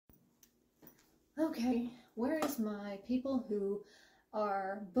Okay, where is my people who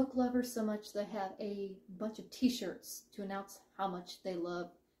are book lovers so much they have a bunch of t-shirts to announce how much they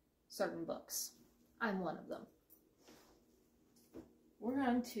love certain books? I'm one of them. We're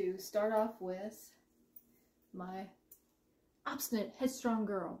going to start off with my obstinate, headstrong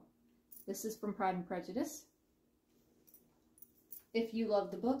girl. This is from Pride and Prejudice. If you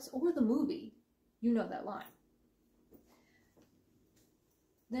love the books or the movie, you know that line.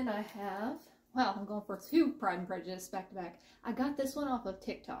 Then I have, wow, I'm going for a few Pride and Prejudice back to back. I got this one off of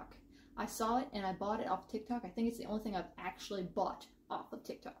TikTok. I saw it and I bought it off TikTok. I think it's the only thing I've actually bought off of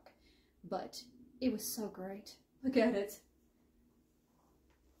TikTok. But it was so great. Look at it.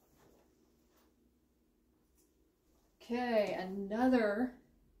 Okay, another,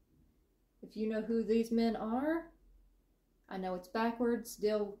 if you know who these men are, I know it's backwards,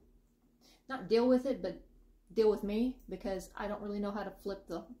 not deal with it, but deal with me, because I don't really know how to flip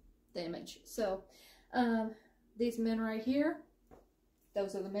the image. So, these men right here,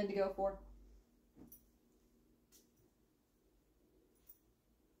 those are the men to go for.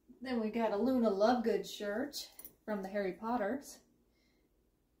 Then we got a Luna Lovegood shirt from the Harry Potters.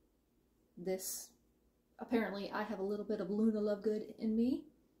 This, apparently I have a little bit of Luna Lovegood in me,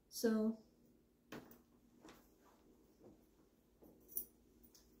 so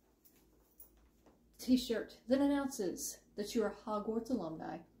t-shirt that announces that you're a Hogwarts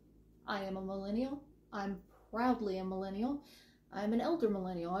alumni. I am a millennial. I'm proudly a millennial. I'm an elder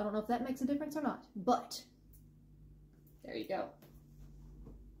millennial. I don't know if that makes a difference or not, but there you go.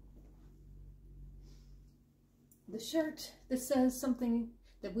 The shirt that says something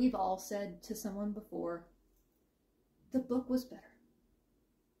that we've all said to someone before. The book was better.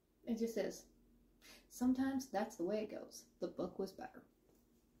 It just is. Sometimes that's the way it goes. The book was better.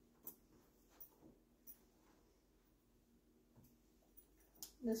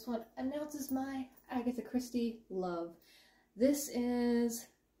 This one announces my Agatha Christie love. This is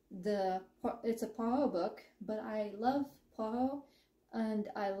it's a Poirot book, but I love Poirot and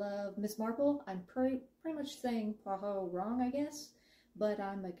I love Miss Marple. I'm pretty much saying Poirot wrong, I guess, but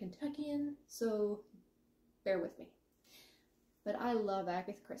I'm a Kentuckian, so bear with me. But I love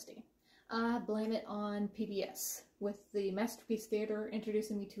Agatha Christie. I blame it on PBS, with the Masterpiece Theater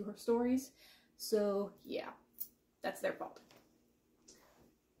introducing me to her stories, so yeah, that's their fault.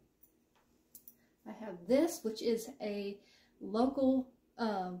 I have this, which is a local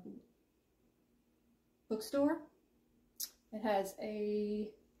bookstore. It has a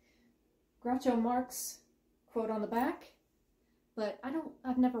Groucho Marx quote on the back, but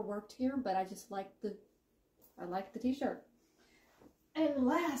I've never worked here, but I just like the t-shirt. And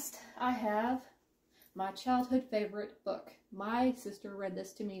last, I have my childhood favorite book. My sister read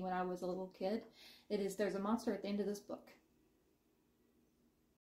this to me when I was a little kid. It is There's a Monster at the End of This Book.